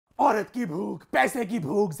औरत की भूख, पैसे की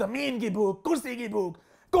भूख, जमीन की भूख, कुर्सी की भूख,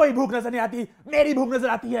 कोई भूख नजर नहीं आती, मेरी भूख नजर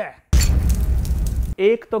आती है।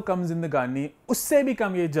 एक तो कम जिंदगानी, उससे भी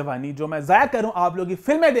कम ये जवानी जो मैं जाया करूं आप लोगों की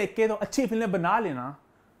फिल्में देख के, तो अच्छी फिल्में बना लेना।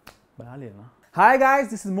 Hi guys,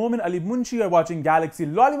 this is Momin Ali Munshi. You're watching Galaxy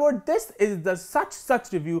Lollywood. This is the Sach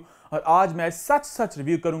Sach review और आज मैं सच सच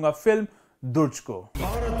रिव्यू करूंगा फिल्म दुर्ज को।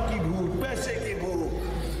 औरत की भूख, पैसे की भूख,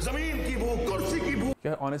 जमीन की भूख, कुर्सी की भूख।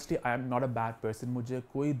 यार honestly I am not a bad person, मुझे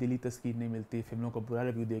कोई दिली तस्कीन नहीं मिलती फिल्मों को बुरा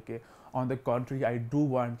रिव्यू देके। On the कॉन्ट्री I do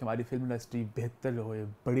want कि हमारी फिल्म इंडस्ट्री बेहतर होए,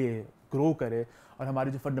 बढ़े, ग्रो करे और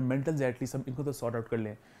हमारे जो फंडामेंटल्स एटलीस्ट हम इनको तो सॉर्ट आउट कर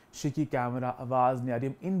लें। शिकी कैमरा, आवाज़ नहीं आ रही,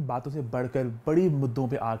 हम इन बातों से बढ़कर बड़ी मुद्दों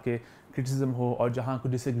पे आके क्रिटिसिज्म हो और जहाँ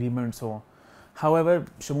कुछ डिसएग्रीमेंट्स हो। हाउएवर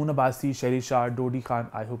शमून अब्बासी, शहरी शाह, डोडी Khan,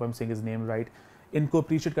 I hope I am saying his name right, इनको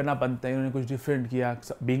अप्रिशिएट करना बनता है। उन्होंने कुछ डिफरेंट किया,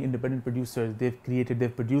 बीइंग इंडिपेंडेंट प्रोड्यूसर्स, देव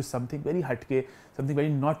प्रोड्यूस समथिंग वेरी हटके, something very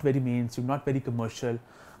not very main stream, not very commercial.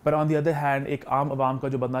 पर ऑन द अदर हैंड एक आम आवाम का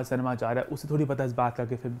जो बंदा सिनेमा चाह रहा है उसे थोड़ी पता इस बात का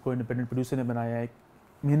कि फिल्म को इंडिपेंडेंट प्रोड्यूसर ने बनाया है,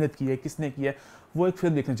 मेहनत की है, किसने की है, वो एक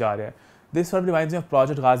फिल्म देखने जा रहे हैं। This sort reminds me of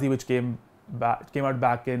project Ghazi which came out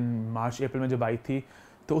back in मार्च अप्रैल में जब आई थी।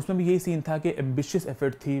 तो उसमें भी यही सीन था कि एम्बिशियस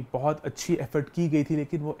एफर्ट थी, बहुत अच्छी एफर्ट की गई थी,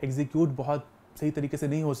 लेकिन वो एग्जीक्यूट बहुत सही तरीके से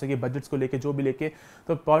नहीं हो सके, बजट्स को लेके जो भी लेके,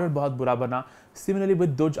 तो प्रोडक्ट बहुत बुरा बना। Similarly with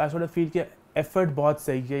दुर्ज I sort of feel कि एफर्ट बहुत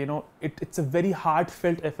सही है, you know it's a very heart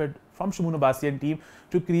felt effort from Shamoon Abbasi and team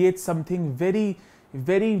to create something very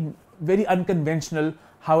very very unconventional.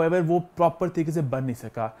 However वो प्रॉपर तरीके से बन नहीं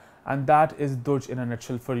सका and that is दुर्ज in a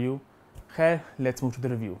nutshell for you. खैर let's move to the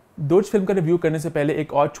review. दुर्ज film का review करने से पहले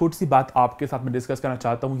एक और छोटी सी बात आपके साथ में डिस्कस करना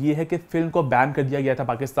चाहता हूँ। ये है कि फिल्म को बैन कर दिया गया था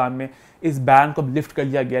पाकिस्तान में, इस बैन को लिफ्ट कर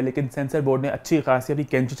लिया गया, लेकिन सेंसर बोर्ड ने अच्छी खासी अपनी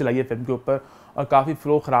कैंची चलाई है फिल्म के ऊपर और काफ़ी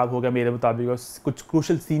फ्लो ख़राब हो गया मेरे मुताबिक और कुछ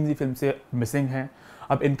क्रूशल सीन भी फिल्म से मिसिंग हैं।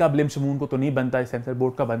 अब इनका ब्लेम शमून को तो नहीं बनता है, सेंसर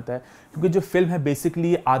बोर्ड का बनता है, क्योंकि जो फिल्म है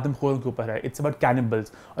बेसिकली आदमखोरों के ऊपर है, इट्स अबाउट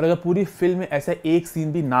कैनिबल्स। और अगर पूरी फिल्म में ऐसा एक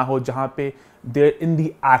सीन भी ना हो जहाँ पे देयर इन दी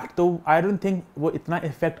एक्ट, तो आई डोंट थिंक वो इतना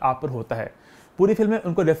इफेक्ट आप पर होता है। पूरी फिल्म में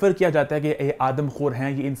उनको रेफर किया जाता है कि ये आदमखोर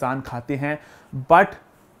हैं, ये इंसान खाते हैं, बट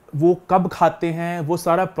वो कब खाते हैं वो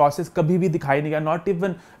सारा प्रोसेस कभी भी दिखाई नहीं गया। नॉट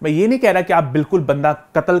इवन, मैं ये नहीं कह रहा कि आप बिल्कुल बंदा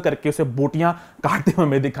कत्ल करके उसे बोटियां काटते हुए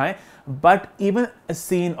हमें दिखाएं, but even a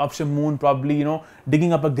scene of Shamoon probably you know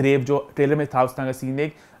digging up a grave जो ट्रेलर में था उस तरह का सीन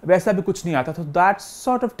एक वैसा भी कुछ नहीं आता, तो that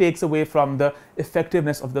sort of takes away from the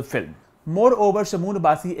effectiveness of the film. More over Shamoon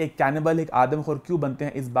Abbasi एक कैनिबल, एक आदमखोर क्यों बनते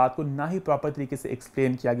हैं, इस बात को ना ही प्रॉपर तरीके से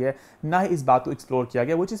एक्सप्लेन किया गया, ना ही इस बात को एक्सप्लोर किया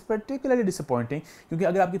गया, विच इज़ पर्टिकुलरली डिसअपॉइंटिंग। क्योंकि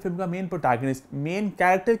अगर आपकी फिल्म का मेन प्रोटैगनिस्ट, मेन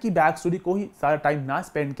कैरेक्टर की बैक स्टोरी को ही सारा टाइम ना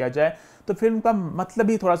स्पेंड किया जाए तो फिल्म का मतलब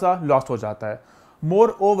ही थोड़ा सा लॉस्ट हो जाता है।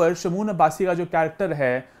 मोर ओवर शमून अब्बासी का जो कैरेक्टर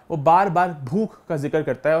है वो बार बार भूख का जिक्र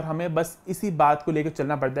करता है और हमें बस इसी बात को लेकर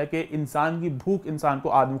चलना पड़ता है कि इंसान की भूख इंसान को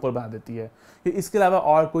आदमखोर बना देती है। इसके अलावा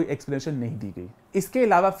और कोई एक्सप्लेनेशन नहीं दी गई। इसके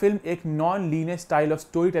अलावा फिल्म एक non linear style of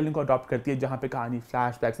story telling को अडॉप्ट करती है, जहाँ पे कहानी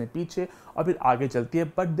फ्लैशबैक्स में पीछे और फिर आगे चलती है,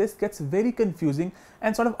 but this gets very confusing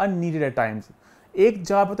and sort of unneeded eight times. एक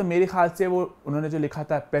जगह पर तो मेरे ख्याल से वो उन्होंने जो लिखा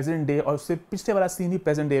था प्रेजेंट डे और उससे पिछले वाला सीन ही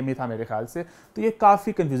प्रेजेंट डे में था मेरे ख्याल से, तो ये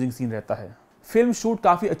काफ़ी कंफ्यूजिंग सीन रहता है। फिल्म शूट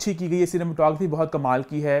काफ़ी अच्छी की गई है, सिनेमाटोग्राफी बहुत कमाल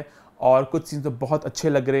की है और कुछ सीन तो बहुत अच्छे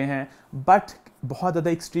लग रहे हैं, बट बहुत ज़्यादा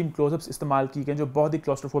एक्सट्रीम क्लोजअप्स इस्तेमाल किए गए जो बहुत ही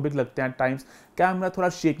क्लॉस्ट्रोफोबिक लगते हैं टाइम्स। कैमरा थोड़ा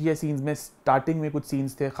शेकी है सीन्स में, स्टार्टिंग में कुछ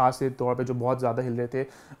सीन्स थे खास तौर पे जो बहुत ज़्यादा हिल रहे थे।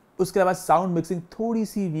 उसके अलावा साउंड मिक्सिंग थोड़ी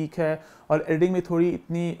सी वीक है और एडिटिंग में थोड़ी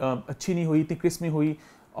इतनी अच्छी नहीं हुई, इतनी क्रिस्प नहीं हुई,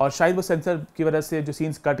 और शायद वो सेंसर की वजह से जो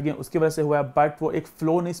सीन्स कट गए उसकी वजह से हुआ, बट वो एक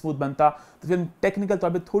फ्लो नहीं स्मूथ बनता, तो फिल्म टेक्निकल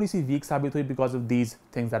तौर पर थोड़ी सी वीक साबित हुई because of these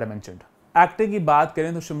things that I mentioned. Acting की बात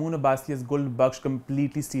करें तो शमून अब्बासी एज गुल बख्श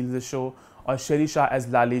कंप्लीटली स्टील्स द शो और शहरी शाह एज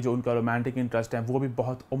लाली जो उनका रोमांटिक इंटरेस्ट है वो भी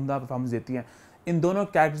बहुत उम्दा परफॉर्मेंस देती हैं। इन दोनों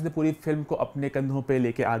कैरेक्टर्स ने पूरी फिल्म को अपने कंधों पे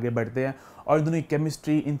लेके आगे बढ़ते हैं और दोनों की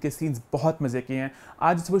केमिस्ट्री, इनके सीन्स बहुत मज़े के हैं।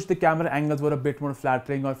 आज कुछ the camera angles were a bit more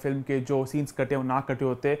flattering और फिल्म के जो सीन्स कटे वो ना कटे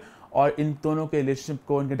होते और इन दोनों के रिलेशनशिप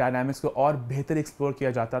को, इनके डायनामिक्स को और बेहतर एक्सप्लोर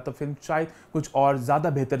किया जाता तो फिल्म शायद कुछ और ज़्यादा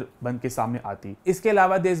बेहतर बन के सामने आती। इसके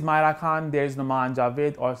अलावा there is Myra Khan, there is Numan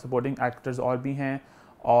Javed और सपोर्टिंग एक्टर्स और भी हैं,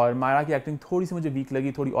 और मायरा की एक्टिंग थोड़ी सी मुझे वीक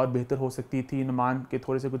लगी, थोड़ी और बेहतर हो सकती थी। नुमान के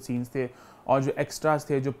थोड़े से कुछ सीन्स थे और जो एक्स्ट्रास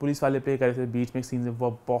थे जो पुलिस वाले प्ले कर रहे थे बीच में सीन्स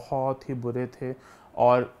वो बहुत ही बुरे थे,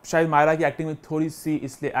 और शायद मायरा की एक्टिंग में थोड़ी सी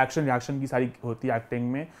इसलिए एक्शन रिएक्शन की सारी होती है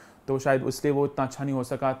एक्टिंग में, तो शायद इसलिए वो इतना अच्छा नहीं हो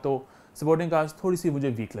सका, तो सपोर्टिंग कास्ट थोड़ी सी मुझे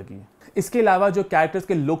वीक लगी। इसके अलावा जो कैरेक्टर्स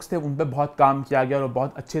के लुक्स थे उन पर बहुत काम किया गया और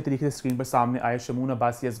बहुत अच्छे तरीके से स्क्रीन पर सामने आए। शमून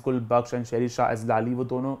अब्बासी एज गुल बख्श एंड शहरी शाह एज लाली, वो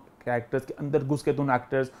दोनों कैरेक्टर्स के अंदर घुस के दोनों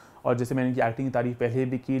एक्टर्स, और जैसे मैंने इनकी एक्टिंग की तारीफ पहले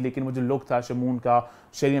भी की, लेकिन वो जो लुक था शमून का,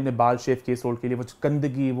 शहरी अपने बाल शेव के इस रोल के लिए, वो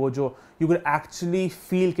गंदगी, वो जो यू कैन एक्चुअली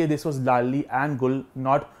फील के दिस वाज लाली एंड गुल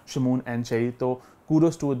नॉट शमून एंड शहरी, तो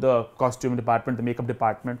kudos to the costume department, the makeup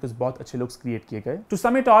department, कुछ बहुत अच्छे लुक्स क्रिएट किए गए। To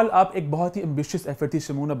some it all up, एक बहुत ही एम्बिशियस एफर्ट थी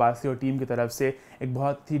शमून अब्बासी और टीम की तरफ से, एक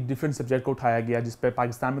बहुत ही डिफरेंट सब्जेक्ट को उठाया गया जिस पर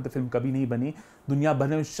पाकिस्तान में तो फिल्म कभी नहीं बनी, दुनिया भर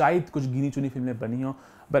में शायद कुछ गिनी चुनी फिल्में बनी हों,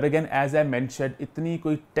 but again as I mentioned इतनी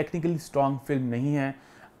कोई टेक्निकली स्ट्रॉन्ग फिल्म नहीं है।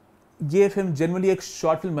 ये फिल्म जनरली एक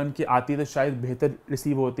शॉर्ट फिल्म बन के आती तो शायद बेहतर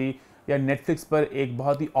रिसीव होती, या नेटफ्लिक्स पर एक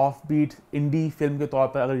बहुत ही ऑफ बीट इंडी फिल्म के तौर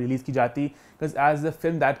पर अगर रिलीज़ की जाती, because as the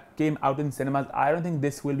film that came out in cinemas I don't think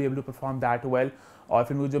this will be able to perform that well. और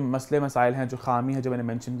फिल्म के जो मसले मसाइल हैं, जो खामी है जो मैंने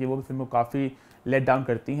मेंशन की, वो भी फिल्म को काफ़ी लेट डाउन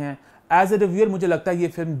करती हैं। एज अ रिव्यूअर मुझे लगता है ये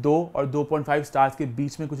फिल्म 2 और 2.5 स्टार्स के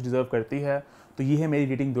बीच में कुछ डिजर्व करती है। तो ये है मेरी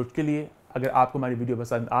रेटिंग दुर्ज के लिए। अगर आपको हमारी वीडियो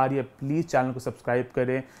पसंद आ रही है प्लीज़ चैनल को सब्सक्राइब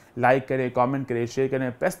करें, लाइक करें, कमेंट करें, शेयर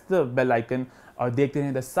करें, प्रेस द बेल आइकन और देखते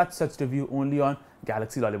रहें the such such review only on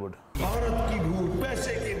Galaxy Lollywood. Bharat की